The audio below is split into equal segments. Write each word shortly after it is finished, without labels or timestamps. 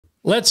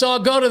Let's all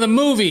go to the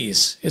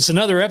movies. It's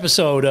another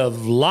episode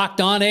of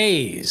Locked On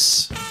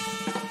A's.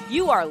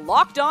 You are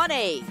Locked On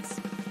A's,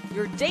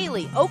 your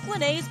daily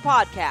Oakland A's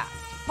podcast.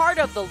 Part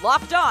of the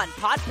Locked On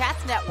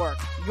Podcast Network,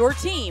 your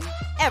team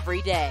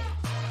every day.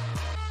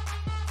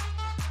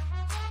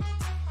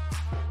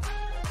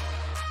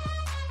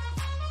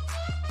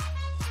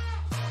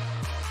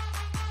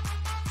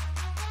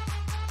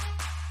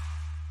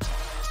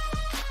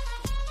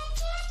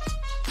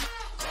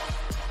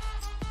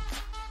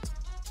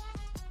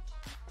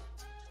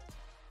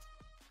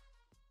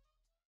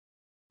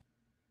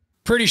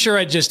 Pretty sure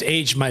I just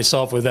aged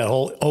myself with that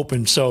whole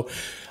open. So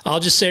I'll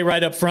just say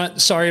right up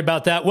front, sorry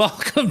about that.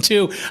 Welcome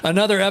to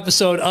another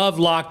episode of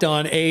Locked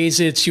On A's.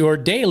 It's your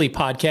daily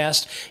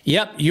podcast.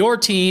 Yep, your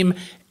team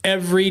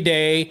every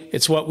day.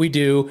 It's what we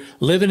do.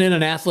 Living in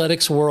an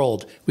athletics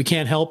world. We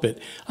can't help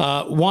it.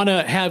 Want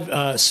to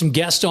have some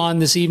guests on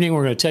this evening.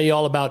 We're going to tell you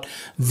all about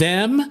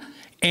them.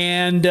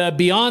 And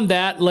beyond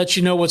that, let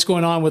you know what's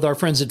going on with our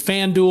friends at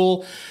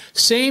FanDuel.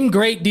 Same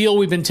great deal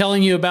we've been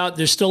telling you about.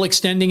 They're still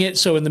extending it.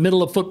 So in the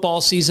middle of football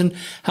season,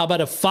 how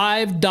about a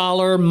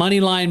 $5 money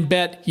line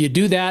bet? You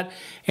do that.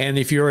 And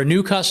if you're a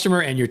new customer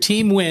and your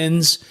team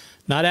wins,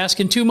 not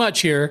asking too much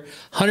here,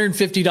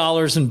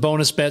 $150 in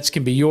bonus bets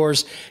can be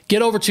yours.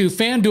 Get over to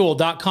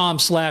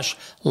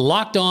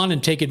FanDuel.com/lockedon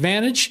and take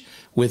advantage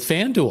with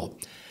FanDuel.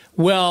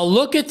 Well,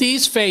 look at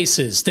these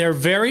faces. They're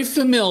very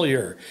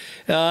familiar.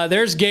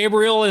 There's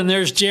Gabriel and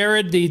there's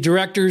Jared, the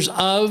directors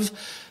of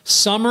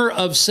Summer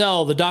of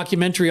Sell, the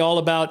documentary all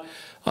about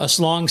us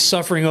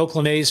long-suffering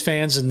Oakland A's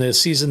fans in the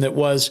season that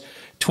was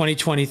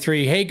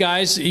 2023. Hey,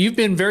 guys, you've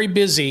been very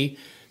busy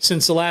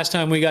since the last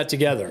time we got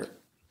together.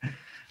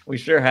 We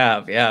sure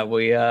have. Yeah,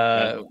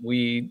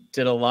 we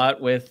did a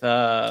lot with,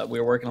 we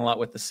were working a lot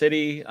with the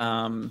city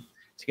to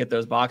get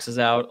those boxes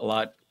out, a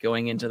lot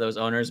going into those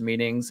owners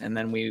meetings. And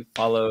then we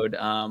followed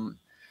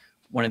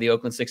one of the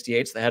Oakland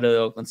 68s, the head of the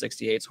Oakland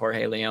 68s,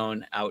 Jorge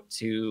Leon, out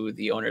to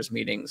the owners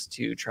meetings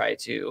to try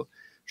to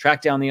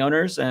track down the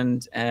owners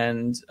and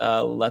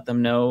let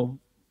them know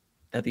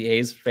that the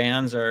A's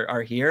fans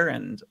are here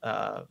and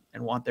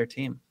want their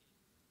team.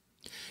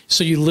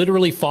 So you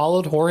literally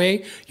followed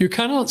Jorge? You're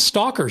kind of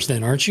stalkers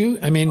then, aren't you?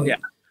 I mean, yeah,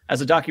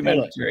 as a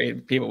documentary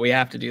people, we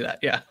have to do that.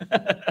 Yeah.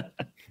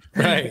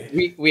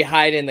 Right. We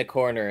hide in the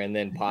corner and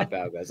then pop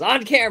out, goes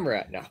on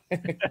camera. No.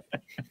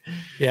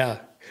 Yeah.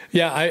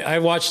 I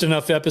watched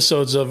enough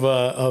episodes of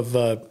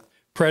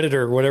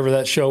Predator, whatever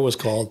that show was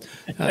called.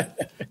 I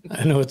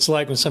know it's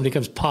like when somebody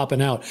comes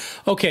popping out.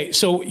 Okay,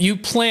 so you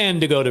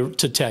planned to go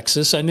to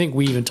Texas. I think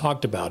we even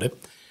talked about it.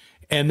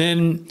 And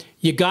then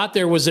you got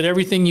there. Was it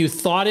everything you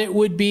thought it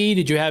would be?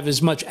 Did you have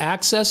as much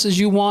access as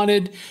you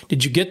wanted?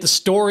 Did you get the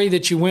story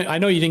that you went? I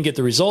know you didn't get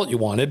the result you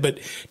wanted, but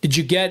did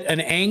you get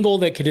an angle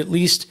that could at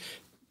least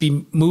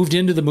be moved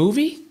into the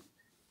movie?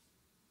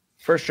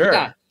 For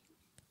sure.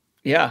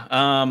 Yeah.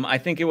 I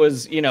think it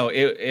was,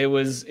 it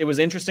was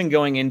interesting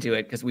going into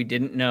it because we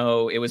didn't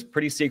know. It was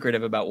pretty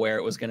secretive about where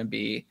it was going to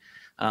be.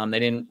 They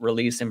didn't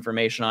release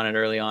information on it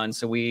early on.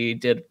 So we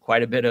did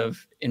quite a bit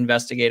of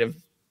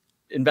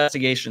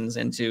investigations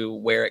into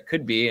where it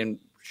could be and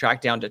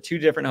tracked down to 2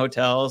 different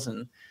hotels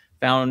and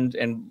found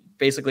and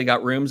basically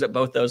got rooms at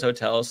both those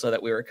hotels so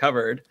that we were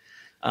covered.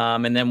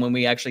 And then when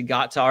we actually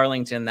got to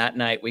Arlington that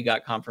night, we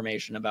got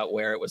confirmation about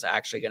where it was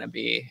actually going to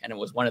be. And it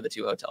was one of the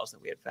 2 hotels that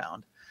we had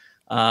found.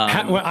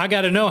 I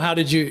got to know, how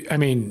did you,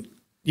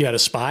 you had a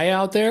spy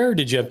out there?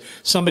 Did you have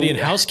somebody in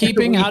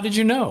housekeeping? How did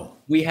you know?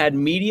 We had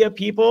media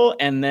people.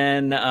 And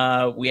then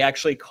we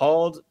actually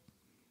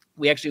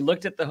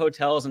looked at the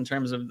hotels in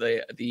terms of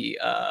the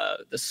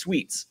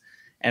suites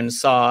and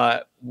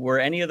saw were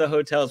either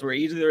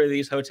of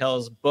these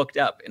hotels booked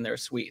up in their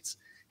suites.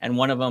 And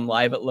one of them,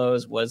 Live at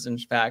Lowe's, was in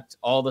fact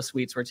all the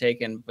suites were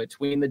taken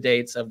between the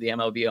dates of the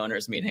MLB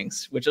owners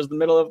meetings, which is the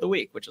middle of the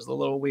week, which is a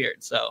little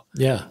weird. So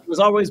yeah, it was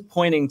always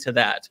pointing to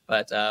that.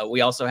 But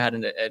we also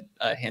had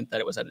a hint that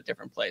it was at a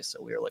different place.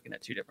 So we were looking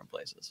at 2 different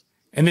places.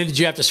 And then did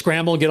you have to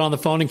scramble, get on the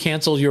phone and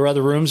cancel your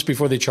other rooms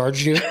before they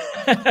charged you?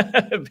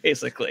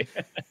 Basically.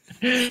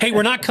 Hey,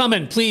 we're not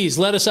coming. Please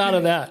let us out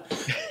of that.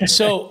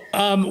 So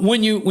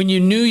when you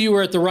knew you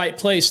were at the right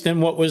place,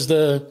 then what was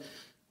the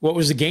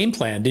game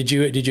plan? Did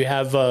you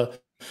have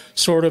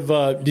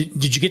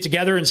did you get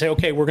together and say,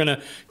 okay, we're going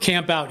to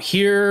camp out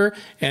here,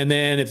 and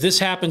then if this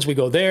happens, we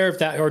go there,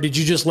 or did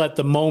you just let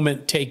the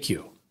moment take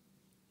you?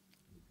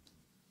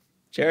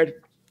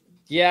 Jared?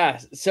 Yeah.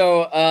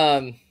 So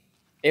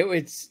it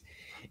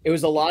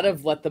was a lot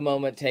of let the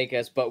moment take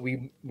us, but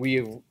we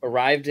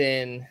arrived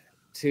in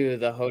to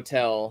the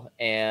hotel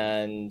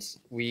and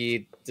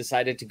we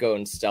decided to go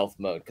in stealth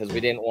mode because we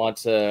didn't want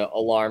to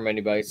alarm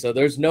anybody. So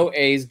there's no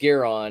A's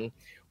gear on.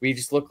 We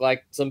just looked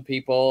like some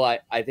people.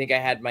 I think I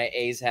had my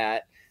A's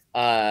hat,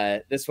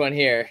 this one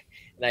here,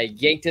 and I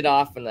yanked it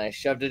off and I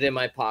shoved it in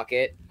my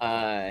pocket.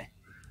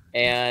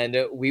 And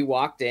we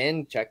walked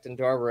in, checked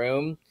into our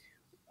room,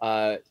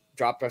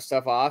 dropped our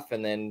stuff off,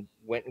 and then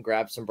went and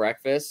grabbed some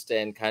breakfast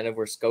and kind of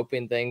were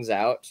scoping things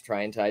out,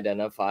 trying to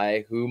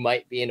identify who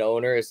might be an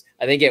owner.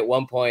 I think at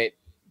one point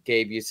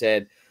Gabe, you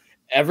said,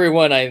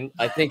 everyone I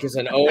think is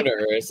an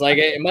owner. It's like,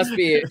 it must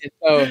be.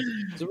 So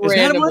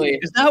randomly.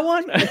 Is that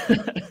one?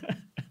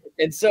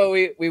 And so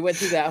we went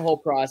through that whole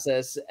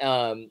process.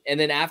 And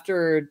then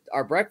after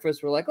our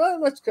breakfast, we're like, well,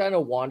 let's kind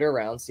of wander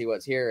around, see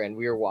what's here. And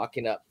we were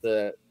walking up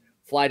the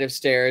flight of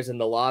stairs in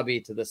the lobby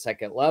to the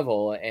second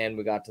level. And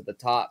we got to the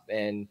top,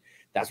 and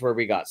that's where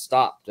we got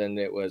stopped. And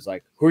it was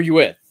like, who are you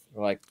with?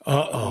 We're like,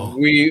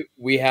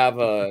 we have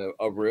a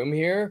room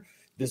here.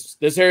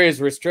 This area is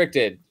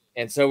restricted.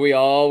 And so we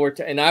all were,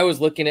 and I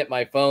was looking at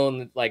my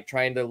phone, like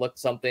trying to look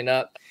something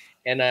up.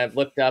 And I've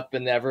looked up,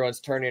 and everyone's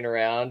turning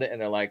around, and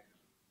they're like,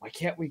 why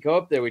can't we go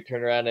up there? We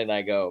turn around, and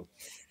I go,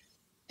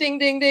 ding,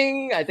 ding,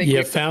 ding. I think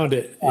you found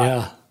it.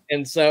 Yeah.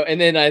 And so, and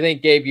then I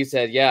think, Gabe, you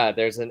said, yeah,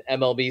 there's an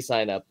MLB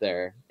sign up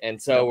there.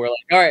 And so we're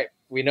like, all right,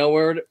 we know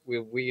where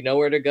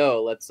to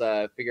go. Let's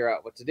figure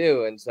out what to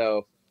do. And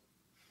so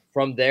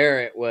from there,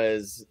 it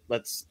was,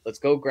 let's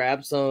go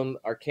grab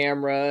our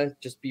camera,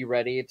 just be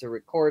ready to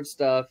record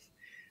stuff.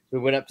 We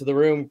went up to the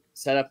room,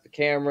 set up the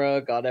camera,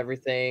 got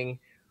everything,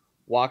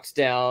 walked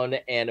down.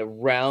 And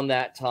around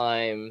that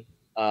time,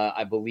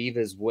 I believe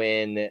is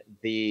when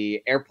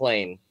the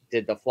airplane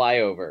did the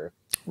flyover.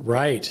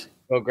 Right.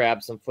 Go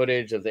grab some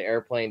footage of the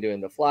airplane doing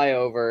the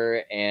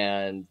flyover.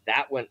 And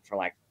that went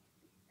for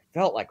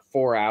felt like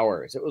 4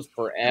 hours. It was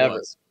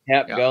forever.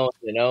 Kept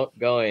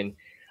going.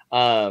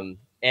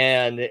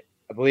 And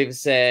I believe it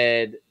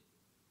said,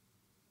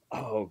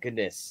 oh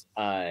goodness,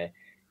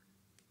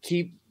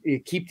 keep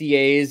the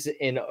A's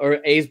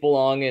or A's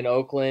belong in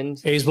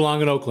Oakland. A's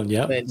belong in Oakland.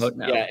 Yeah. Vote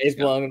no. Yeah. A's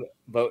belong.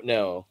 Vote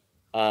no.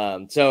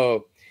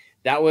 So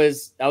that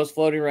was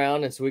floating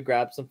around. And so we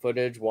grabbed some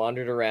footage,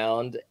 wandered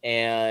around,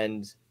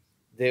 and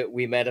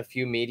we met a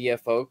few media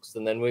folks,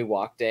 and then we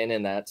walked in,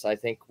 and that's, I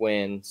think,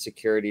 when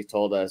security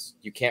told us,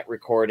 you can't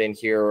record in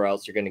here or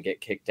else you're going to get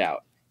kicked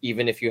out,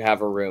 even if you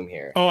have a room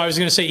here. Oh, I was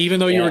going to say, even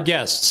though you were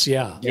guests.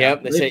 Yeah.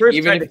 Yep. They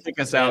first tried to kick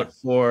us out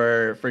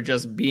for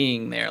just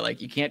being there.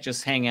 Like, you can't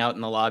just hang out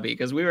in the lobby,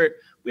 because we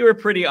were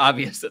pretty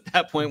obvious at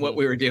that point what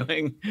we were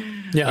doing.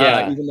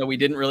 Even though we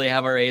didn't really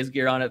have our A's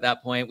gear on at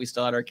that point, we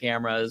still had our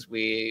cameras.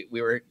 We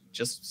were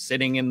just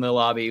sitting in the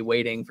lobby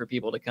waiting for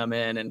people to come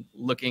in and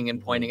looking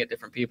and pointing at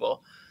different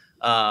people.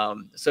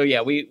 So yeah,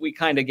 we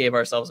kind of gave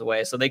ourselves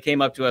away. So they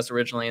came up to us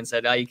originally and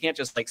said, "Oh, you can't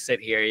just sit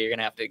here. You're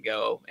gonna have to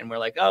go." And we're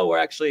like, "Oh,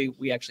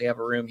 we actually have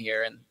a room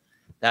here." And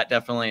that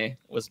definitely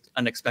was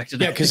unexpected.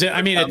 Yeah, because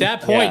I mean, at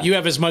that point, you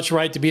have as much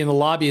right to be in the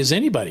lobby as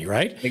anybody,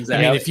 right?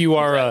 Exactly. I mean, if you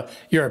are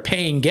you're a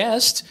paying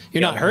guest,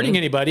 you're not hurting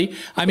anybody.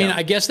 I mean,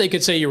 I guess they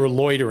could say you were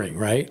loitering,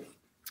 right?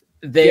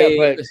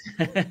 But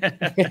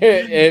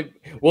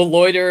we'll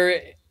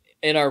loiter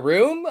in our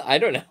room. I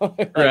don't know.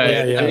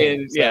 Right. I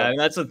mean, and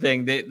that's the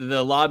thing.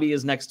 The lobby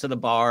is next to the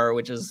bar,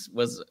 which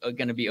was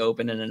going to be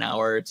open in an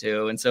hour or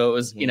two, and so it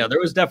was. There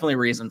was definitely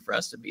reason for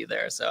us to be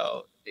there.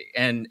 So,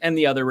 and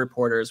the other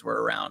reporters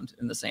were around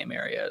in the same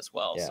area as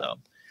well. Yeah. So,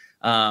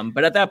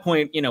 but at that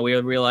point, we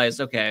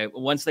realized, okay,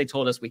 once they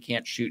told us we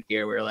can't shoot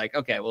here, we were like,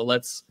 okay, well,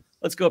 let's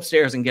go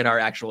upstairs and get our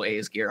actual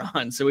A's gear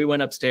on. So we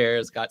went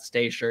upstairs, got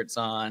stay shirts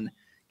on,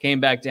 came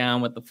back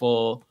down with the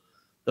full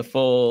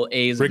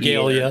A's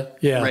regalia,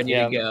 ready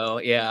to go.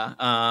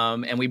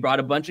 And we brought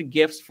a bunch of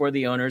gifts for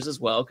the owners as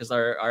well, because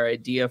our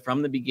idea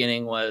from the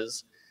beginning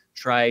was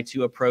try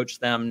to approach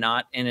them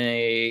not in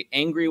a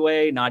angry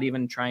way, not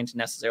even trying to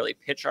necessarily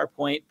pitch our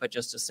point, but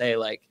just to say,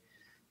 like,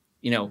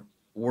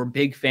 we're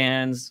big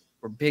fans,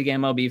 we're big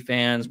MLB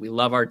fans, we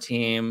love our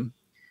team.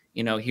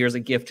 Here's a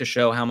gift to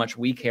show how much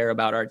we care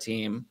about our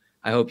team.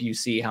 I hope you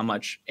see how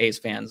much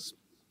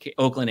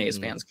Oakland A's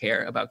fans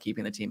care about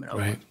keeping the team in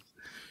Oakland.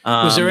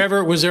 Right. Was there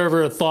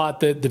ever a thought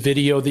that the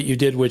video that you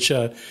did, which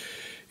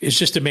is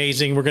just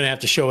amazing, we're going to have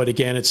to show it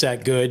again, it's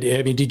that good.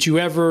 I mean, did you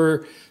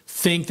ever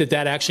think that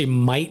actually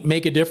might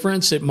make a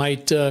difference? It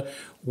might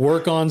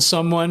work on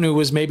someone who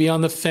was maybe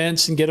on the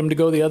fence and get them to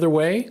go the other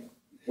way?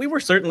 We were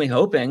certainly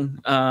hoping.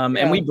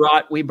 And we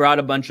brought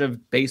a bunch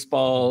of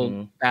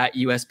baseball bat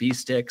USB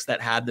sticks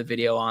that had the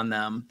video on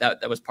them.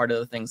 That was part of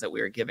the things that we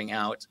were giving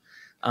out.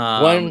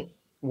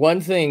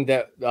 One thing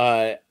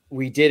that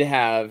we did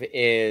have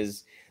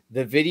is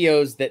the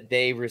videos that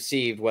they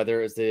received, whether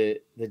it was the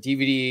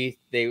DVD,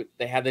 they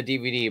had the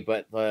DVD,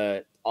 but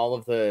all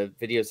of the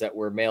videos that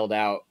were mailed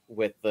out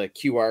with the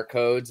QR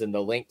codes and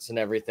the links and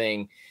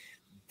everything,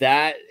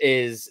 that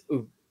is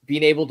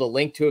being able to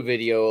link to a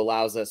video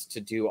allows us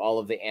to do all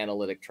of the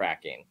analytic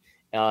tracking.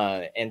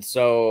 And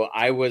so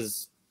I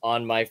was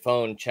on my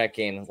phone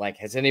checking, like,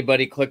 has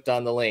anybody clicked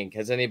on the link?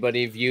 Has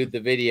anybody viewed the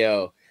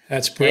video?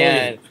 That's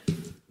brilliant.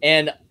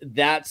 And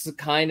that's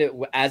kind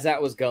of, as that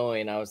was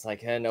going, I was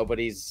like, hey,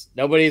 nobody's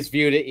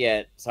viewed it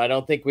yet. So I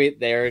don't think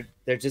they're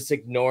just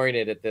ignoring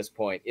it at this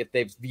point. If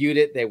they've viewed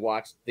it, they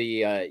watched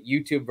the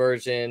YouTube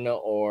version,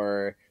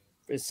 or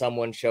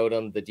someone showed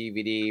them the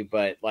DVD.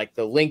 But like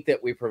the link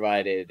that we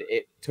provided,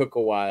 it took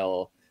a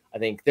while. I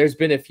think there's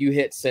been a few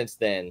hits since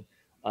then.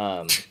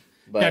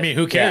 But I mean,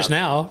 who cares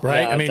now,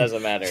 right? Yeah, I mean, it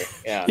doesn't matter.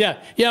 Yeah.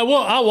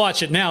 Well, I'll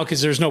watch it now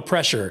because there's no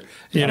pressure,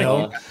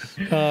 Oh,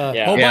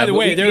 by the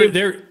way,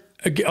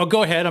 Oh,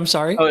 go ahead. I'm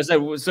sorry. Oh,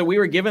 so we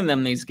were giving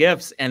them these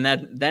gifts, and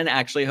then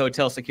actually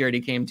hotel security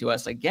came to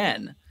us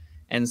again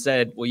and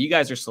said, well, you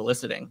guys are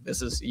soliciting.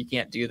 You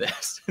can't do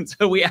this. And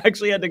so we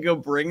actually had to go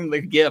bring the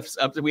gifts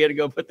up. We had to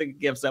go put the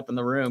gifts up in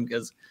the room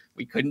because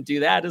we couldn't do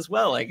that as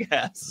well, I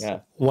guess. Yeah.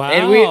 Wow.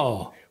 And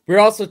we're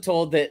also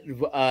told that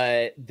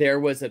there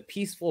was a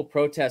peaceful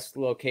protest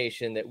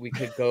location that we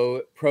could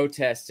go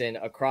protest in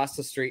across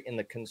the street in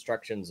the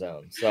construction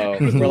zone. So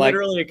we're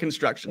literally a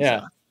construction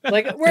zone.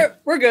 Like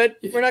we're good.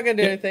 We're not going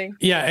to do anything.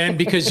 Yeah, and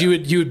because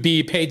you would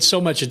be paid so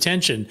much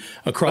attention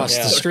across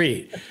the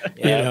street,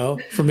 you know,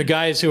 from the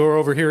guys who are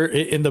over here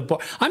in the bar.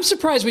 I'm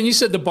surprised when you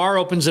said the bar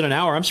opens in an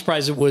hour. I'm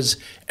surprised it was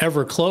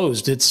ever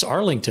closed. It's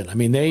Arlington. I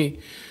mean, they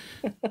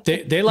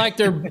like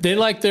their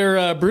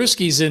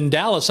brewskis in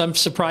Dallas. I'm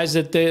surprised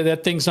that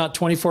that thing's not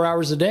 24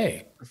 hours a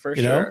day. For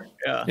sure.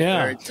 Yeah.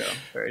 Very true.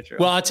 Very true.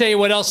 Well, I'll tell you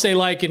what else they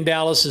like in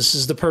Dallas. This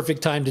is the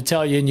perfect time to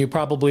tell you, and you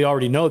probably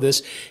already know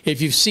this.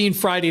 If you've seen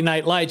Friday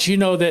Night Lights, you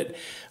know that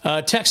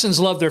Texans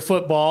love their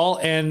football,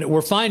 and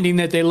we're finding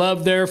that they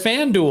love their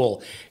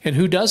FanDuel. And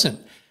who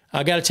doesn't?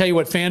 I got to tell you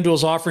what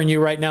FanDuel's offering you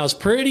right now is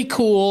pretty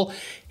cool.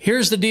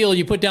 Here's the deal.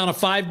 You put down a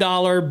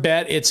 $5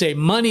 bet. It's a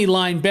money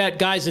line bet.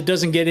 Guys, it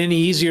doesn't get any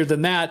easier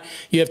than that.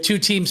 You have two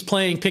teams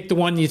playing. Pick the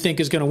one you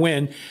think is going to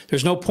win.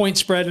 There's no point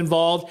spread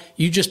involved.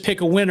 You just pick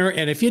a winner.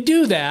 And if you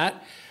do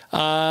that,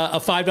 a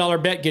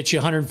 $5 bet gets you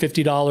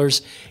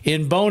 $150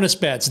 in bonus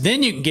bets.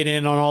 Then you can get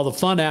in on all the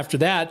fun after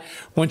that.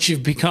 Once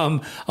you've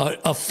become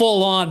a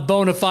full-on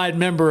bona fide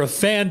member of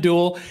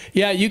FanDuel,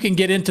 yeah, you can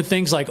get into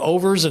things like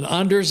overs and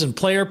unders and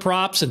player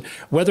props and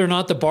whether or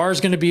not the bar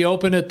is going to be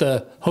open at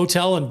the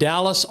hotel in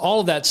Dallas, all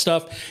of that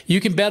stuff. You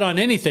can bet on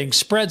anything,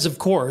 spreads, of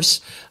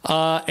course.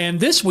 And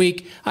this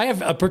week, I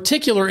have a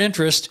particular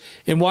interest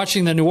in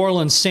watching the New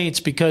Orleans Saints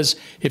because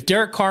if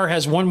Derek Carr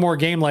has one more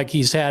game like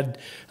he's had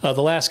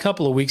the last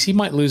couple of weeks, he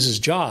might lose his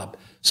job.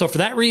 So for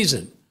that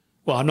reason,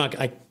 well,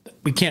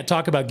 we can't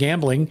talk about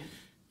gambling.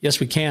 Yes,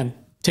 we can.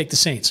 Take the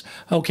Saints.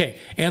 Okay,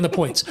 and the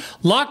points.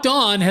 Locked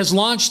On has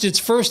launched its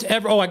first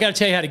ever. Oh, I got to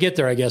tell you how to get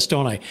there, I guess,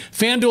 don't I?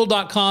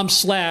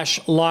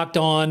 FanDuel.com/locked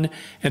on,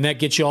 and that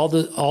gets you all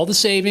the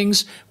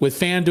savings with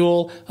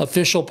FanDuel,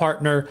 official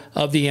partner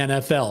of the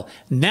NFL.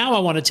 Now I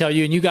want to tell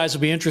you, and you guys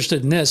will be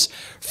interested in this,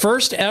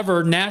 first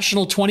ever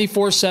national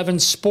 24/7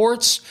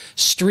 sports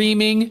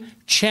streaming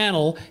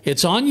channel.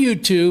 It's on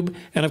YouTube,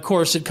 and of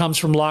course it comes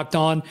from Locked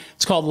On.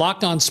 It's called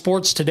Locked On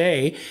Sports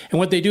Today, and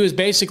what they do is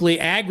basically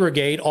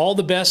aggregate all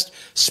the best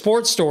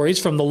sports stories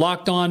from the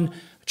Locked On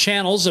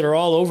channels that are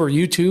all over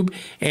YouTube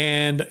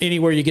and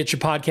anywhere you get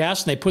your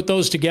podcast, and they put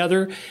those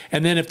together,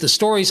 and then if the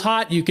story's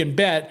hot, you can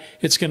bet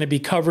it's going to be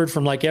covered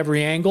from like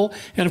every angle,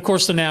 and of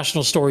course the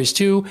national stories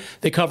too.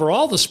 They cover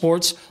all the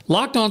sports.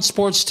 Locked On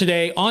Sports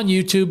Today on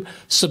YouTube.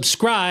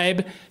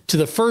 Subscribe to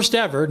the first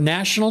ever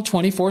national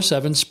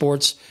 24/7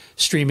 sports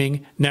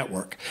streaming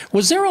network.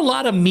 Was there a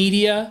lot of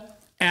media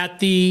at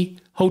the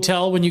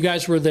hotel when you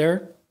guys were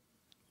there?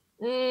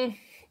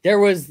 There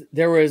was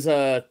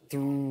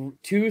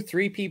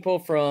 3 people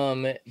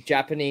from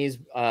Japanese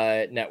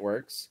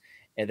networks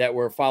that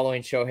were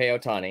following Shohei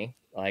Ohtani,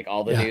 like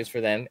all the news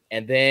for them.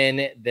 And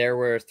then there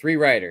were 3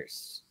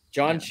 writers,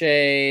 John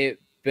Shea,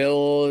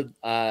 Bill,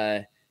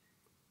 or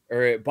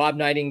Bob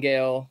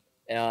Nightingale,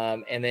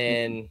 and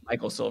then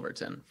Michael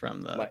Silverton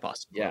from the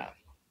Boston Globe. Yeah.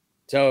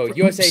 So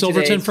USA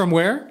Silverton Today's, from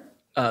where?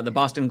 The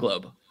Boston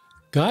Globe.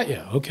 Got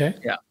you. Okay.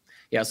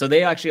 Yeah. So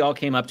they actually all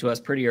came up to us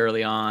pretty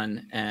early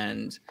on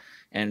and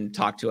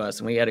talked to us,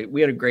 and we had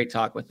a great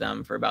talk with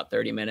them for about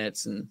 30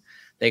 minutes, and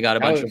they got a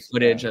bunch of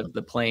footage of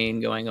the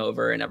plane going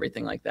over and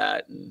everything like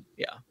that. And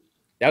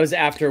that was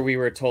after we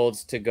were told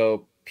to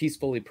go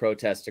peacefully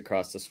protest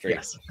across the street.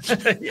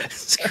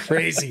 Yes. It's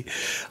crazy.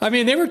 I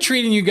mean, they were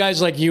treating you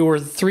guys like you were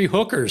 3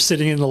 hookers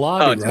sitting in the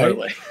lobby, right?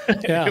 Totally.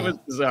 Yeah. It was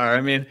bizarre.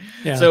 I mean,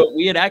 so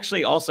we had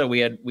actually also, we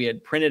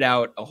had printed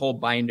out a whole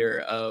binder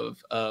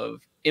of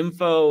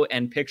info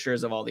and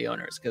pictures of all the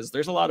owners, because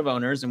there's a lot of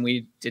owners and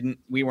we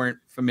weren't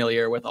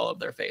familiar with all of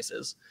their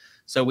faces.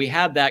 So we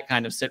had that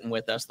kind of sitting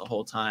with us the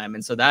whole time.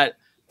 And so that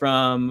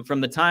from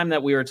the time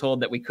that we were told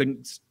that we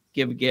couldn't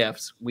give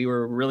gifts, we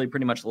were really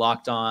pretty much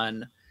locked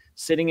on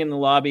sitting in the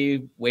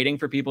lobby, waiting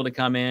for people to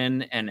come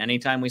in. And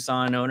anytime we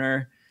saw an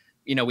owner,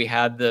 we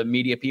had the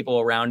media people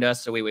around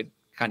us. So we would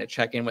kind of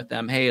check in with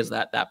them. Hey, is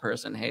that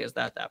person? Hey, is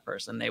that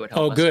person? They would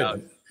help us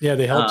out. Yeah,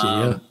 they helped you.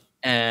 Yeah.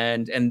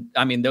 And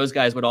I mean, those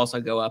guys would also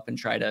go up and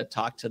try to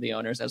talk to the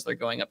owners as they're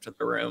going up to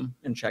the room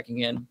and checking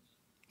in.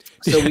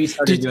 So we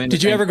started doing.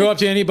 Did you ever go up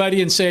to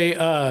anybody and say,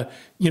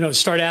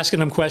 start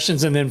asking them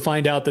questions and then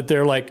find out that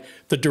they're like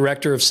the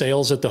director of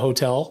sales at the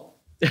hotel?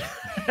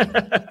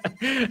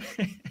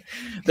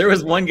 There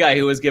was one guy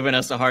who was giving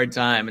us a hard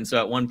time. And so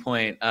at one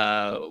point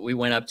we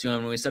went up to him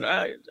and we said,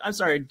 I'm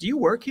sorry, do you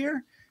work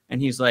here?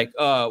 And he's like,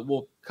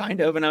 well,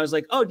 kind of. And I was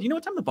like, oh, do you know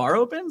what time the bar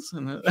opens?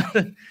 And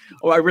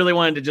I really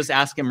wanted to just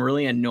ask him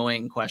really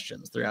annoying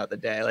questions throughout the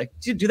day. Like,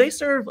 do they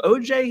serve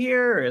OJ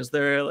here? Or is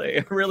there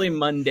like really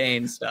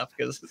mundane stuff?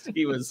 Because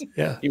he was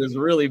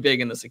really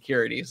big in the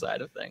security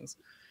side of things.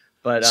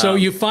 But so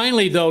you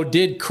finally, though,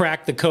 did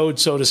crack the code,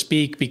 so to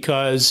speak,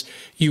 because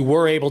you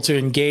were able to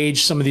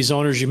engage some of these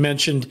owners. You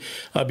mentioned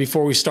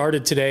before we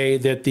started today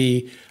that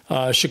the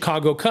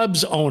Chicago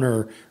Cubs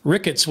owner,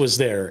 Ricketts, was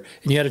there,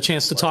 and you had a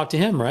chance to talk to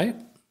him, right?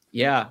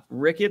 Yeah,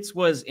 Ricketts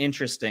was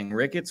interesting.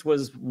 Ricketts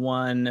was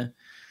one.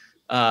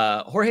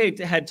 Jorge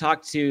had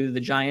talked to the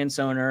Giants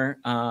owner,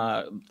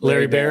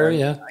 Larry Bear.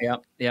 Yeah.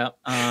 Yeah.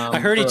 I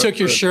heard he took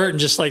your shirt and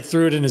just like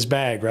threw it in his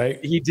bag,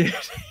 right? He did.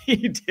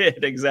 He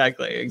did.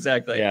 Exactly.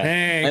 Yeah.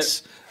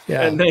 Thanks.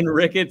 And then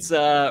Ricketts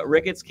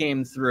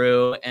came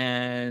through,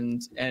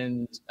 and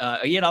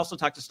he had also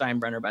talked to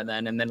Steinbrenner by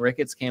then. And then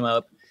Ricketts came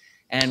up,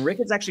 and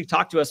Ricketts actually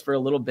talked to us for a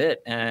little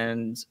bit,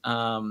 and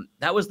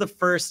that was the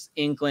first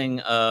inkling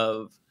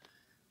of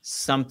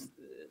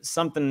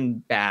something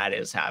bad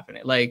is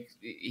happening. Like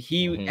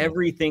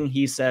everything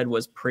he said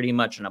was pretty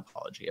much an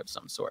apology of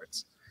some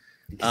sorts.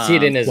 You could see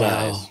it in his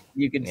eyes.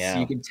 You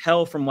could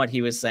tell from what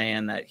he was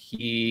saying that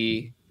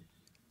he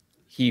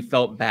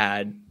felt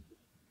bad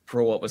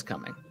for what was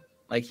coming.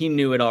 Like he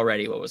knew it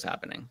already, what was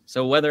happening.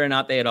 So whether or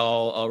not they had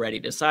all already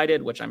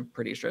decided, which I'm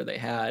pretty sure they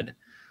had,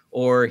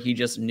 or he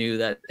just knew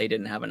that they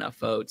didn't have enough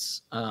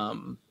votes.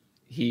 At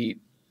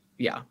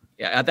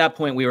that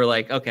point we were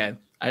like, okay,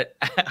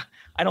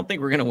 I don't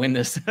think we're going to win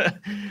this.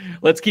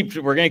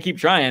 We're going to keep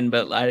trying,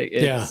 but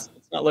it's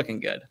not looking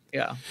good.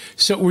 Yeah.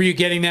 So were you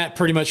getting that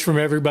pretty much from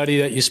everybody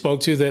that you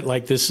spoke to, that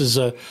like this is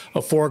a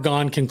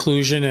foregone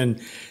conclusion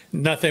and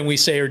nothing we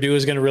say or do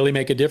is going to really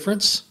make a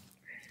difference?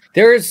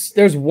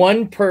 There's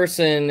one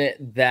person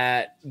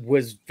that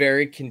was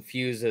very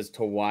confused as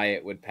to why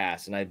it would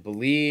pass. And I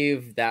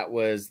believe that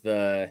was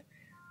the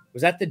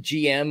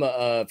GM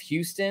of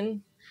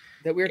Houston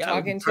that we were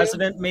talking to?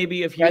 President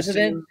maybe of Houston.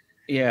 President?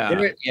 Yeah.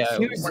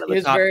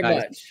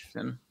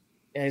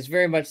 It's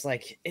very much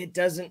like, it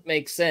doesn't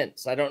make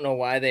sense. I don't know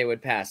why they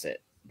would pass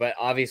it, but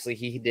obviously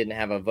he didn't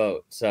have a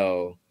vote.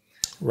 So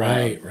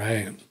right.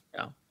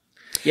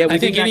 Yeah, I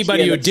think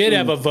anybody who did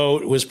have a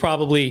vote was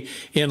probably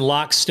in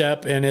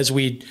lockstep. And as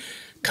we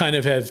kind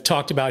of have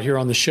talked about here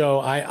on the show,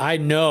 I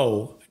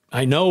know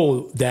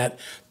that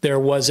there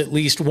was at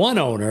least one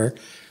owner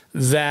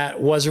that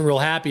wasn't real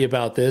happy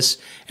about this,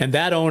 and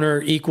that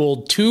owner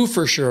equaled 2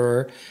 for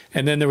sure.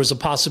 And then there was a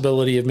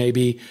possibility of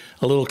maybe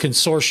a little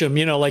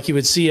consortium, like you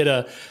would see at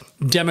a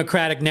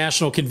Democratic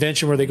National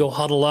Convention where they go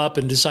huddle up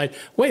and decide,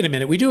 wait a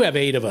minute, we do have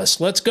 8 of us,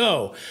 let's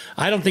go.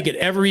 I don't think it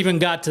ever even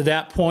got to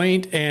that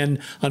point. And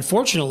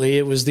unfortunately,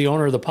 it was the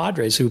owner of the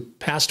Padres who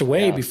passed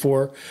away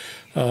before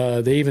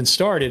they even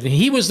started. And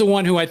he was the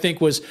one who I think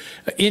was,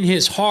 in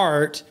his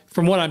heart,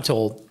 from what I'm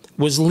told,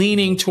 was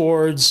leaning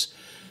towards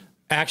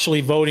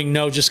actually voting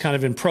no, just kind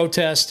of in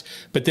protest.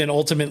 But then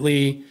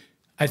ultimately,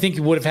 I think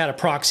he would have had a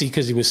proxy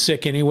because he was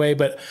sick anyway.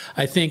 But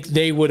I think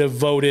they would have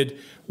voted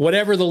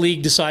whatever the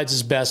league decides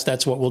is best,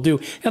 that's what we'll do.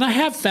 And I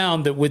have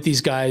found that with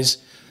these guys,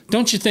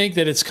 don't you think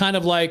that it's kind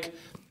of like,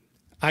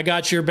 I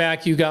got your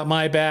back, you got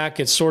my back.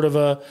 It's sort of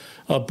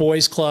a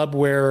boys club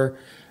where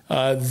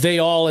they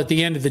all, at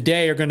the end of the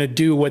day, are going to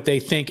do what they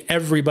think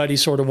everybody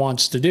sort of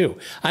wants to do.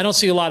 I don't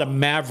see a lot of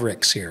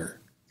mavericks here.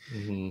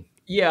 Mm-hmm.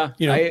 Yeah,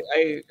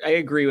 I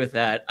agree with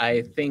that.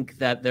 I think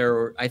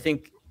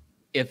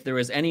if there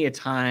was any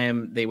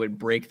time they would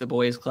break the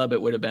boys club,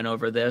 it would have been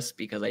over this,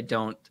 because I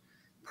don't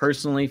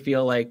personally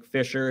feel like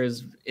Fisher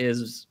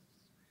is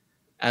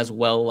as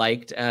well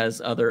liked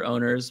as other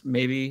owners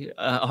maybe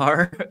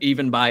are,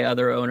 even by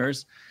other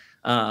owners.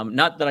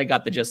 Not that I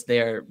got the gist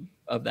there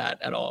of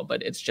that at all,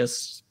 but it's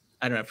just,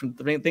 I don't know, from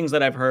the things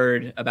that I've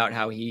heard about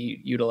how he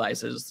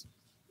utilizes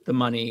the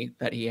money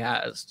that he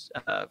has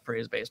for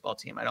his baseball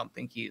team, I don't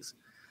think he's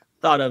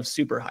thought of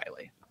super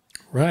highly.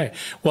 Right.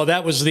 Well,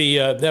 that was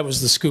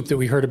the scoop that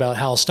we heard about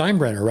Hal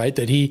Steinbrenner, right?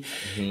 That he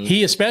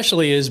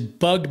especially is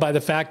bugged by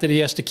the fact that he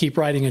has to keep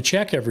writing a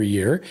check every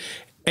year.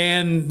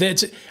 And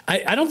that's,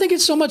 I don't think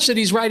it's so much that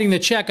he's writing the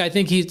check. I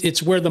think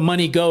it's where the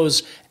money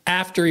goes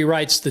after he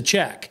writes the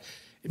check.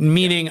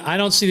 Meaning, I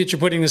don't see that you're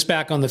putting this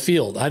back on the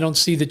field. I don't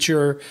see that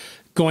you're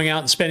going out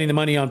and spending the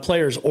money on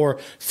players or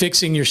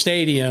fixing your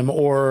stadium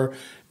or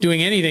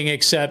doing anything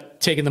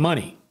except taking the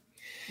money.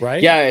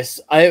 Right? Yes.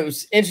 It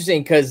was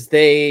interesting because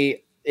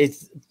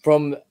it's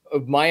from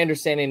my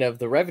understanding of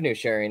the revenue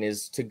sharing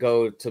is to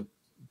go to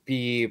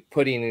be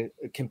putting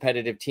a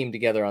competitive team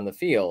together on the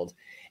field.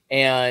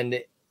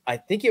 And I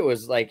think it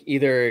was like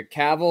either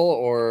Cavill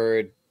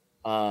or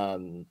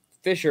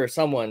Fisher,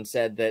 someone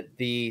said that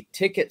the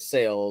ticket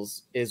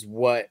sales is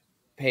what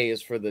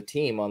pays for the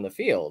team on the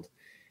field.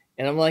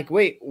 And I'm like,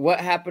 wait, what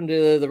happened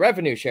to the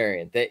revenue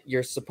sharing that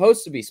you're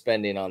supposed to be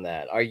spending on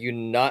that? Are you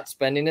not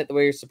spending it the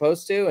way you're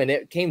supposed to? And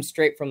it came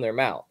straight from their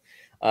mouth.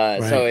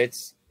 Right. So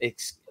it's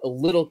a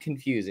little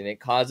confusing.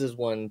 It causes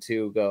one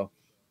to go,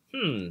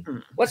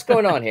 what's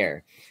going on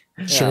here?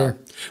 Sure.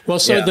 Well,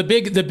 so the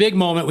big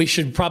moment, we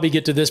should probably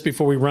get to this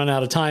before we run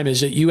out of time,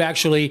 is that you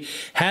actually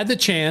had the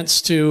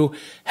chance to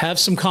have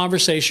some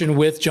conversation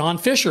with John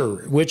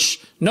Fisher,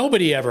 which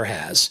nobody ever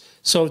has.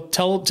 So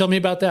tell me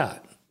about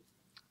that.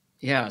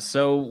 Yeah.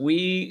 So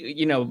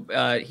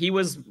he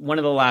was one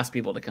of the last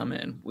people to come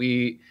in.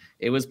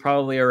 it was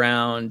probably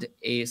around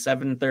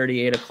 7:30,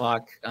 8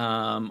 o'clock.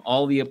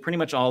 Pretty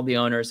much all the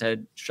owners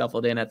had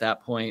shuffled in at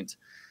that point.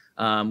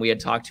 We had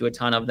talked to a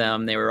ton of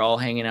them. They were all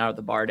hanging out at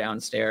the bar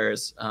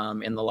downstairs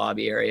in the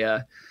lobby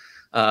area,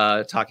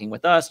 talking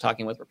with us,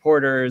 talking with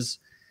reporters.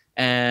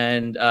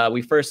 And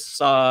we first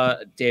saw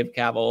Dave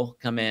Cavill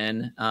come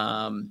in,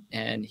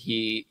 and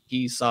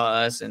he saw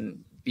us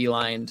and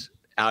beelined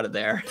out of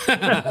there.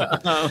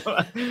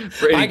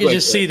 I could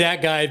just see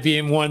that guy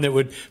being one that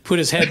would put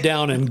his head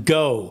down and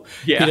go.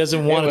 Yeah. He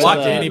doesn't want to talk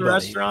to anybody. In the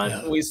restaurant,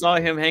 yeah. We saw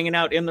him hanging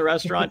out in the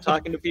restaurant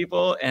talking to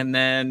people, and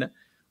then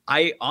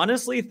I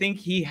honestly think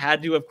he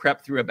had to have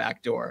crept through a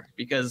back door,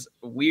 because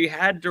we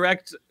had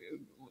direct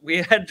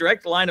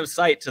line of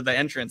sight to the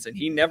entrance, and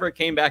he never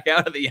came back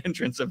out of the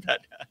entrance of that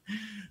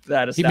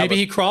establishment. Maybe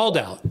he crawled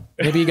out.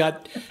 Maybe he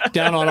got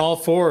down on all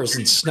fours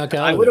and snuck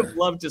out. I would have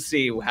loved to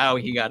see how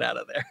he got out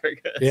of there.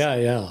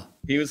 Yeah.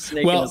 He was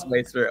snaking his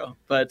way through.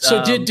 But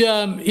so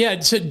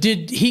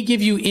did he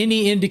give you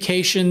any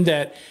indication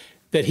that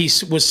he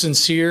was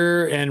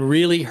sincere and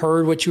really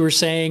heard what you were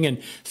saying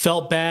and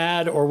felt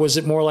bad, or was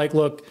it more like,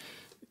 look,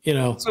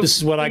 this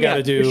is what I got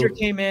to do? Fisher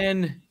came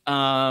in,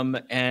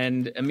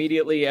 and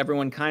immediately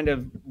everyone kind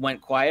of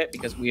went quiet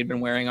because we had been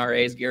wearing our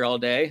A's gear all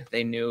day.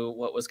 They knew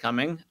what was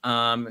coming.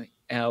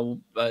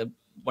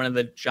 One of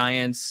the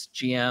Giants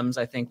GMs,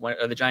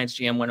 the Giants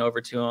GM went over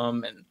to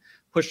him and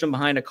pushed him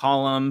behind a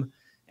column.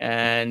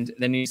 And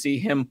then you see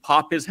him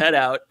pop his head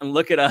out and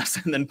look at us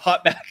and then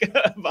pop back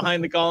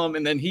behind the column.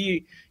 And then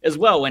he as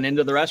well went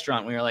into the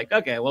restaurant. We were like,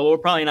 okay, well, we're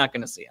probably not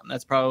going to see him.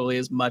 That's probably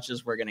as much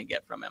as we're going to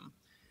get from him.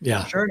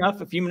 Yeah. Sure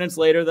enough, a few minutes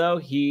later, though,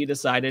 he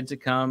decided to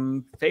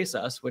come face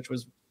us, which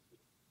was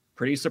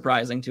pretty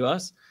surprising to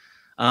us.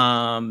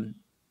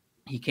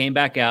 He came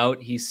back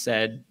out. He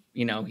said,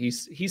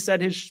 he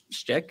said his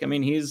shtick. I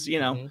mean, he's,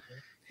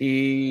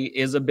 he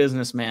is a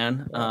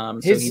businessman. So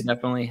he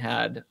definitely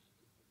had.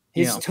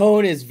 His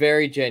tone is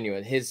very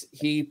genuine.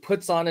 He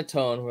puts on a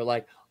tone where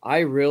like,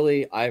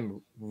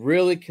 I'm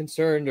really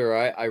concerned, or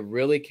I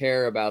really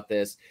care about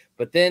this.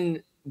 But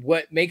then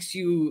what makes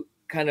you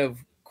kind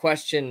of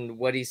question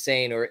what he's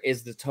saying, or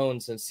is the tone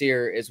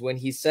sincere, is when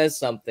he says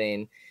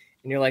something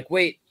and you're like,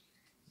 wait,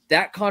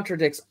 that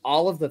contradicts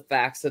all of the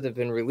facts that have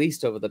been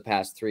released over the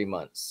past 3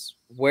 months.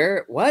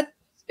 What?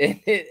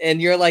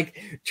 And you're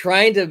like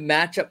trying to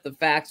match up the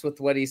facts with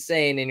what he's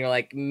saying. And you're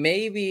like,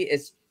 maybe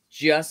it's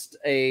just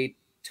a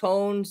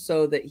tone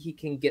so that he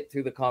can get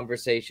through the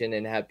conversation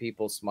and have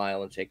people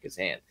smile and shake his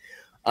hand.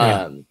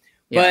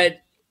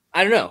 But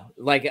I don't know,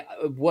 like,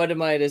 what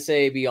am I to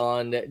say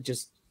beyond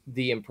just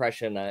the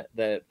impression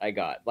that I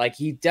got? Like,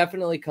 he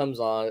definitely comes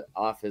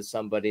off as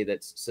somebody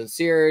that's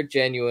sincere,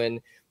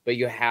 genuine, but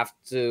you have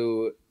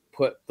to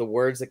put the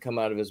words that come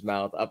out of his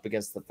mouth up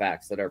against the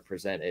facts that are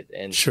presented.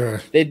 And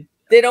sure,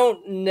 they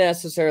don't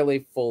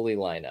necessarily fully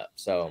line up.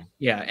 So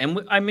yeah, and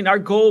I mean, our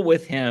goal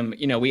with him,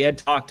 we had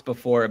talked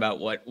before about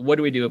what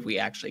do we do if we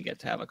actually get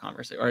to have a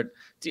conversation or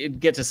to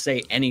get to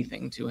say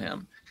anything to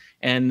him.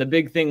 And the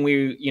big thing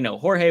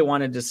Jorge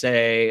wanted to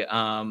say,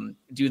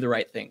 do the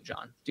right thing,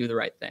 John, do the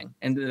right thing.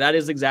 And that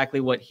is exactly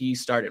what he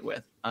started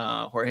with.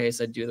 Jorge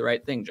said, do the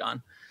right thing,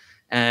 John.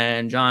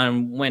 And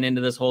John went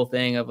into this whole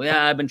thing of,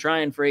 I've been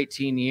trying for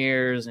 18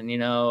 years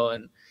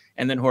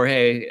and then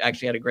Jorge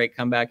actually had a great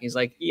comeback. He's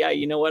like, yeah,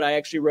 you know what? I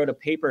actually wrote a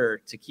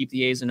paper to keep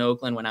the A's in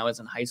Oakland when I was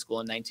in high school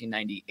in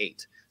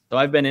 1998. So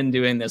I've been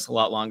doing this a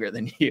lot longer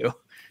than you,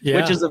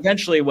 which is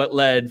eventually what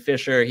led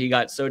Fisher. He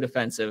got so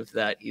defensive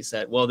that he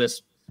said, well,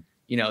 this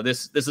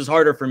this is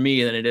harder for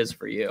me than it is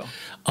for you.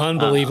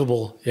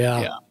 Unbelievable.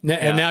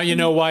 And now you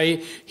know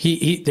why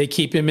they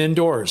keep him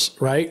indoors,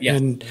 right? Yeah.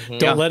 And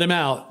don't let him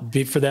out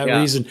for that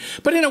reason.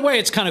 But in a way,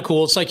 it's kind of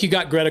cool. It's like you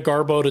got Greta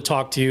Garbo to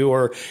talk to you,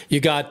 or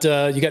you got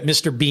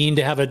Mr. Bean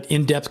to have an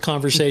in-depth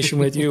conversation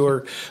with you,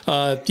 or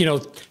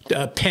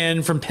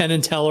Penn from Penn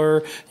and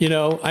Teller.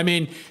 I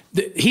mean,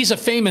 he's a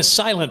famous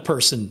silent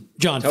person,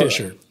 John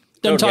Fisher.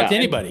 Doesn't talk to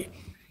anybody.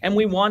 And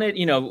we wanted,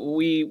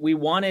 we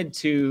wanted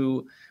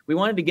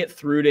to get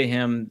through to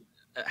him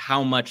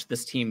how much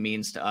this team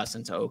means to us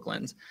and to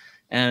Oakland,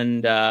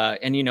 and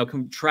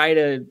try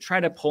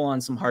to pull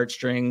on some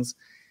heartstrings.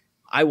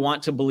 I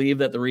want to believe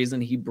that the reason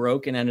he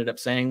broke and ended up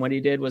saying what he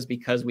did was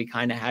because we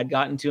kind of had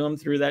gotten to him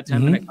through that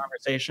 10-minute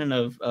conversation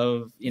of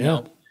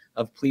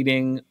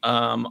pleading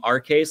our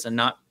case, and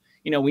not,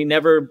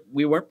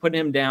 we weren't putting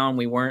him down.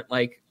 We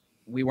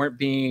weren't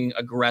being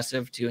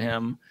aggressive to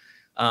him.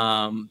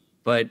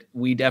 But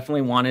we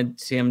definitely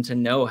wanted him to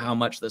know how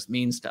much this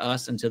means to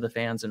us and to the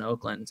fans in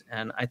Oakland.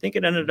 And I think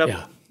it ended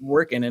up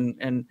working.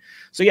 And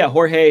so,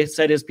 Jorge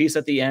said his piece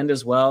at the end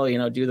as well,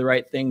 do the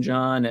right thing,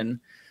 John.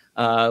 And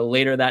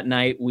later that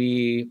night,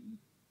 we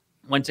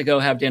went to go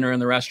have dinner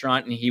in the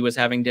restaurant, and he was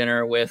having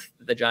dinner with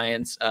the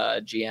Giants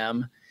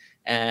GM.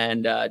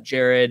 And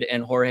Jared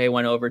and Jorge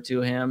went over to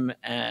him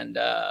and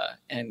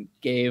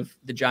gave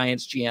the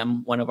Giants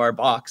GM one of our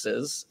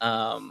boxes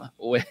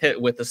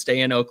with the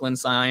 "Stay in Oakland"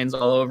 signs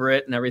all over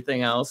it and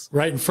everything else,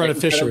 right in front of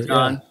Fisher.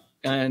 John,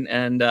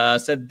 and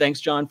said, "Thanks,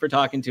 John, for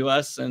talking to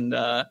us." And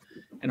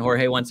And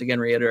Jorge once again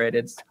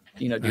reiterated,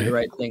 do the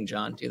right thing,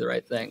 John, do the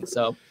right thing.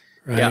 So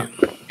yeah,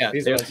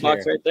 there's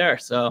Fox right there.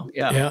 So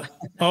yeah.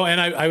 Oh,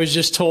 and I was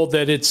just told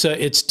that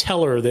it's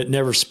Teller that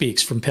never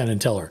speaks from Penn and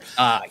Teller.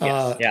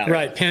 Yes.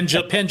 Right. Penn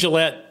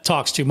Jillette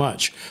talks too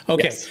much.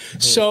 Okay. Yes.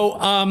 So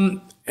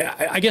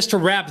I guess to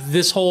wrap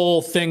this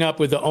whole thing up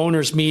with the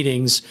owners'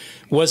 meetings,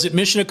 was it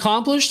mission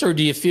accomplished, or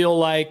do you feel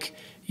like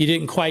you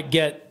didn't quite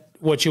get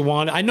what you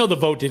wanted? I know the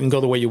vote didn't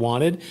go the way you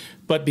wanted,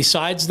 but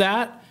besides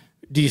that,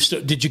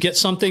 did you get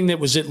something that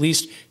was at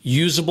least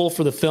usable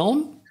for the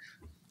film?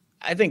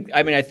 I think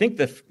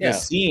the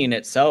scene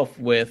itself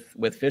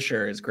with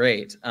Fisher is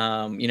great.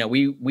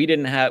 We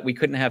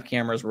couldn't have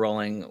cameras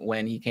rolling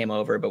when he came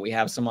over, but we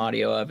have some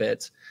audio of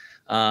it.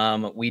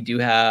 We do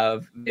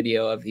have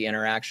video of the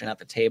interaction at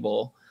the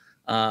table,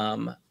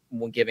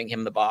 giving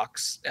him the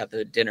box at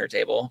the dinner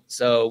table.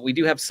 So we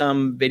do have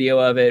some video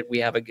of it. We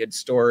have a good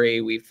story.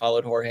 We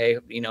followed Jorge.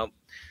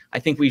 I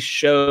think we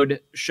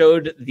showed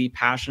the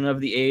passion of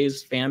the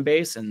A's fan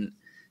base, and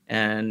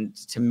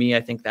to me,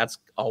 I think that's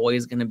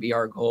always going to be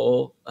our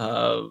goal.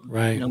 No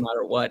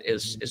matter what,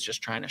 is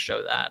just trying to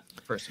show that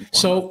first and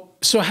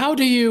foremost. So how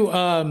do you?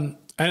 And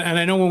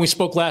I know when we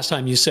spoke last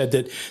time, you said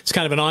that it's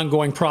kind of an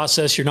ongoing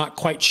process. You're not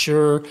quite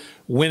sure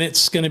when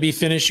it's going to be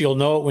finished. You'll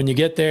know it when you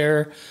get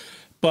there,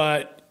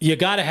 but you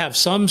got to have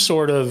some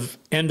sort of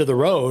end of the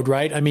road,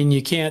 right? I mean,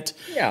 you can't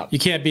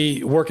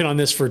be working on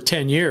this for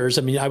 10 years.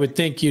 I mean, I would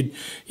think you'd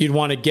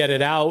want to get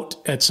it out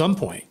at some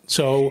point.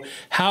 So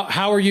how's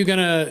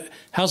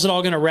it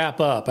all going to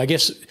wrap up? I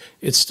guess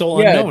it's still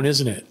unknown,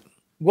 isn't it?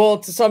 Well,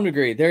 to some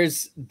degree,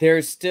 there's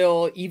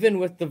still, even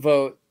with the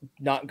vote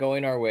not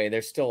going our way,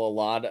 there's still a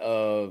lot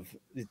of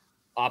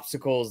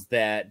obstacles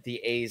that the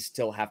A's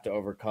still have to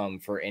overcome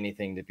for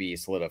anything to be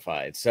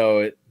solidified.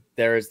 So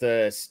there's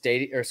the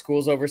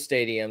schools over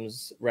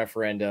stadiums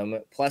referendum,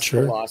 plus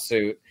the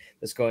lawsuit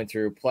that's going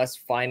through, plus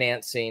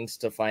financings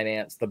to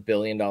finance the $1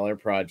 billion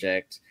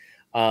project.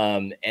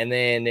 And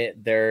then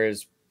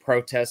there's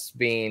protests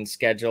being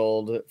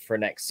scheduled for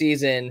next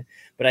season.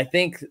 But I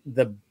think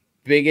the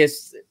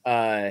biggest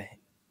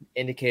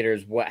indicator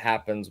is what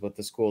happens with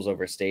the schools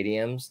over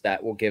stadiums.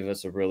 That will give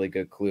us a really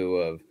good clue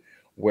of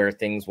where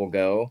things will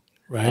go.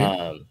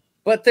 Right.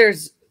 But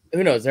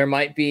who knows? There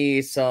might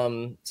be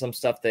some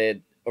stuff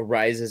that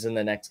arises in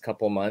the next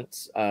couple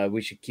months.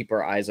 We should keep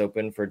our eyes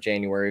open for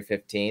January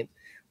 15th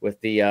with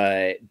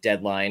the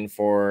deadline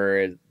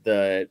for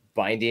the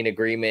binding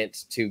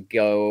agreement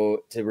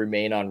to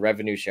remain on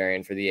revenue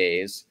sharing for the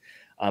A's.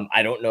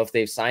 I don't know if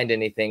they've signed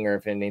anything or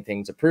if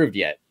anything's approved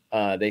yet.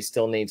 They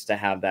still needs to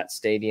have that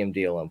stadium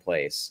deal in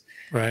place.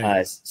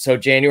 Right. So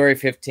January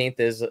 15th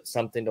is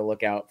something to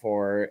look out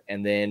for.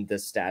 And then the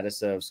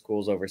status of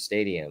schools over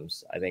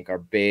stadiums, I think, are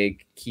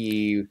big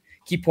key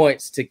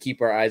points to keep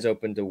our eyes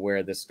open to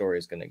where this story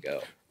is going to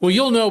go. Well,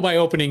 you'll know by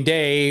opening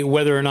day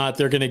whether or not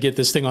they're going to get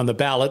this thing on the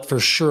ballot for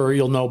sure.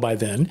 You'll know by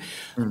then.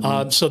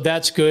 So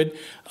that's good.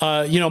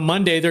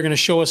 Monday, they're going to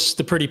show us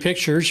the pretty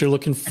pictures. You're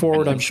looking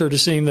forward, I'm sure, to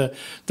seeing the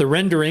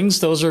renderings.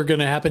 Those are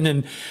going to happen.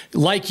 And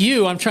like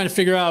you, I'm trying to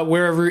figure out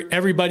wherever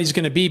everybody's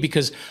going to be,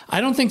 because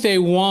I don't think they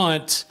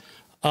want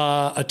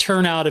a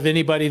turnout of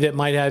anybody that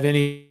might have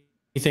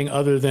anything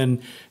other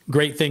than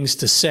great things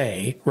to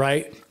say,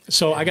 right?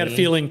 So I got a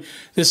feeling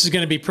this is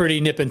going to be pretty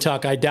nip and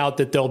tuck. I doubt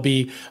that there'll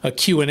be a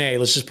Q&A.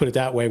 Let's just put it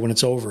that way when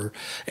it's over.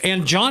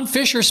 And John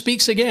Fisher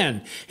speaks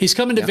again. He's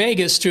coming to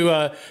Vegas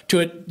to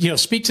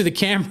speak to the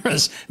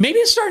cameras. Maybe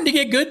it's starting to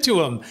get good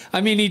to him.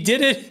 I mean, he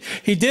did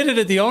it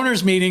at the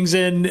owners' meetings,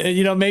 and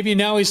maybe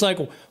now he's like,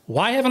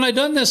 why haven't I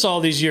done this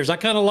all these years? I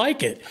kind of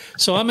like it.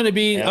 So I'm going to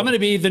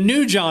be the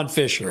new John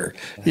Fisher.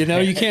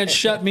 You can't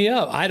shut me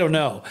up. I don't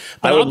know.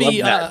 But I'll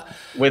be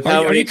with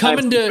how are you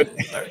coming to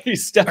he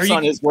steps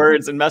on his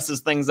words and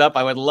messes things up.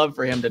 I would love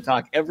for him to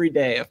talk every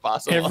day if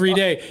possible. Every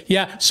day.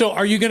 Yeah. So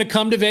are you going to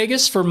come to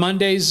Vegas for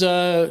Monday's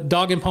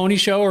Dog and Pony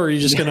show, or are you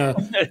just going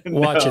to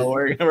watch it?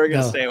 We're going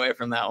to stay away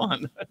from that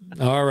one.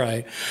 All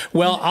right.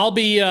 Well, I'll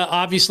be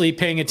obviously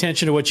paying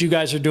attention to what you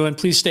guys are doing.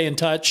 Please stay in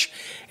touch.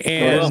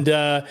 And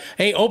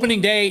hey,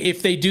 opening day,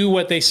 if they do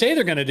what they say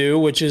they're going to do,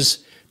 which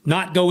is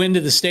not go into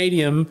the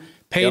stadium,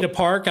 pay to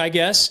park, I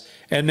guess,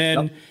 and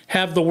then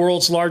have the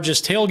world's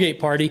largest tailgate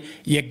party,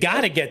 you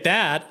got to get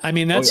that. I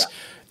mean, that's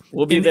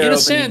we'll be in there a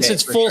sense,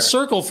 it's full sure.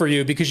 circle for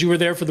you because you were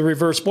there for the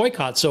reverse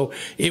boycott. So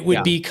it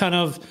would be kind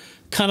of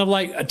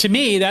like, to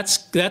me,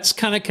 that's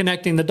kind of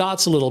connecting the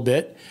dots a little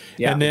bit.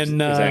 Yeah, and then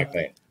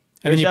exactly.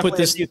 And then you put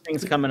this a few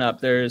things coming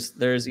up.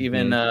 There's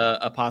even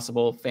a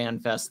possible fan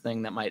fest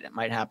thing that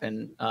might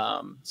happen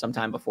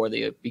sometime before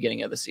the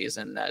beginning of the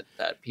season that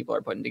people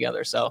are putting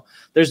together. So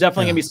there's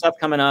definitely gonna be stuff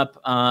coming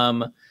up.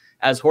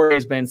 As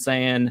Jorge's been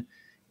saying,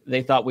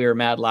 they thought we were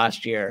mad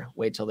last year.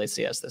 Wait till they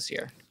see us this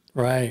year.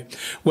 Right.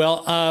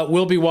 Well,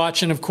 we'll be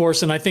watching, of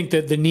course. And I think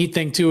that the neat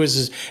thing too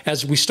is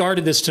as we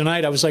started this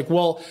tonight, I was like,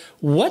 well,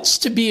 what's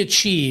to be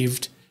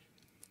achieved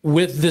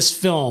with this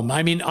film?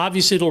 I mean,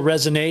 obviously it'll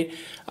resonate.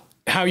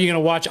 How are you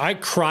going to watch? I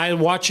cried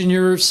watching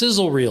your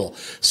sizzle reel.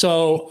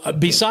 So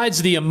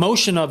besides the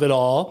emotion of it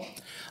all,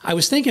 I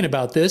was thinking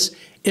about this.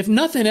 if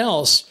nothing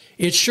else,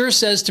 it sure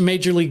says to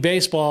Major League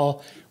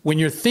Baseball, when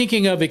you're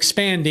thinking of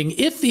expanding,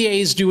 if the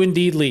A's do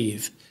indeed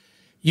leave,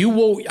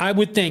 I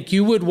would think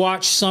you would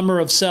watch Summer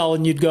of Sell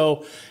and you'd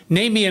go,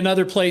 name me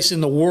another place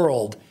in the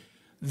world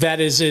that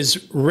is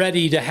as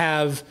ready to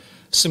have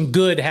some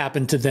good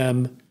happen to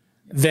them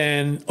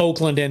than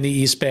Oakland and the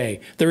East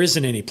Bay. There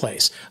isn't any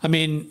place. I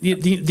mean,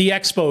 the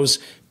Expos,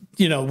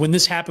 when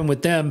this happened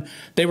with them,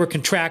 they were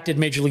contracted.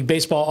 Major League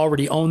Baseball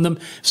already owned them.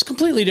 It's a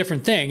completely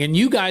different thing. And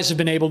you guys have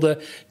been able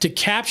to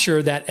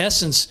capture that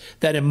essence,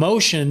 that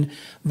emotion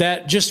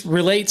that just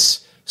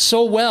relates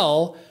so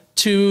well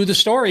to the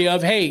story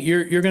of, hey,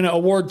 you're going to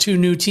award 2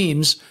 new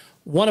teams.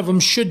 One of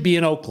them should be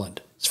in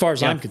Oakland, as far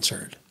as I'm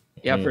concerned.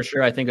 Yeah, for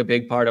sure. I think a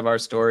big part of our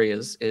story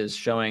is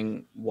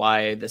showing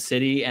why the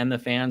city and the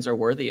fans are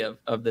worthy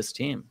of this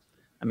team.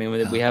 I mean,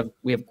 we have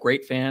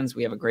great fans,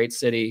 we have a great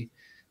city,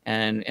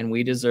 and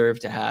we deserve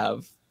to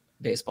have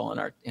baseball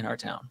in our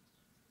town.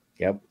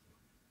 Yep.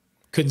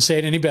 Couldn't say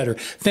it any better.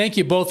 Thank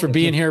you both for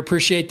being here.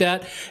 Appreciate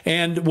that.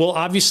 And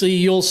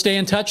you'll stay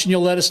in touch and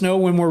you'll let us know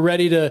when we're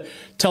ready to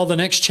tell the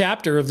next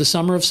chapter of the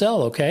Summer of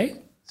Sell, okay?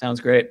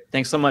 Sounds great.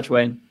 Thanks so much,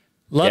 Wayne.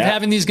 Love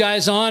having these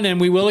guys on, and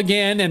we will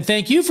again. And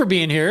thank you for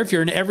being here. If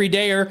you're an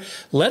everydayer,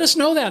 let us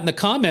know that in the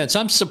comments.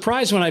 I'm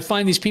surprised when I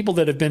find these people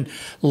that have been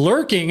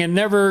lurking and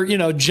never,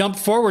 jumped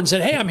forward and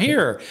said, hey, I'm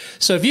here.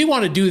 So if you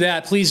want to do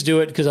that, please do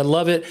it, because I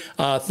love it.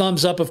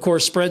 Thumbs up, of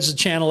course, spreads the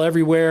channel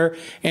everywhere.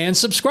 And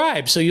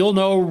subscribe so you'll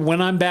know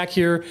when I'm back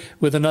here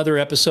with another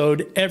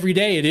episode every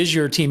day. It is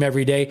your team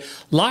every day.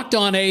 Locked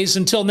On A's.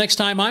 Until next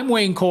time, I'm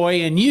Wayne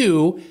Coy, and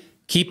you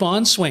keep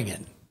on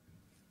swinging.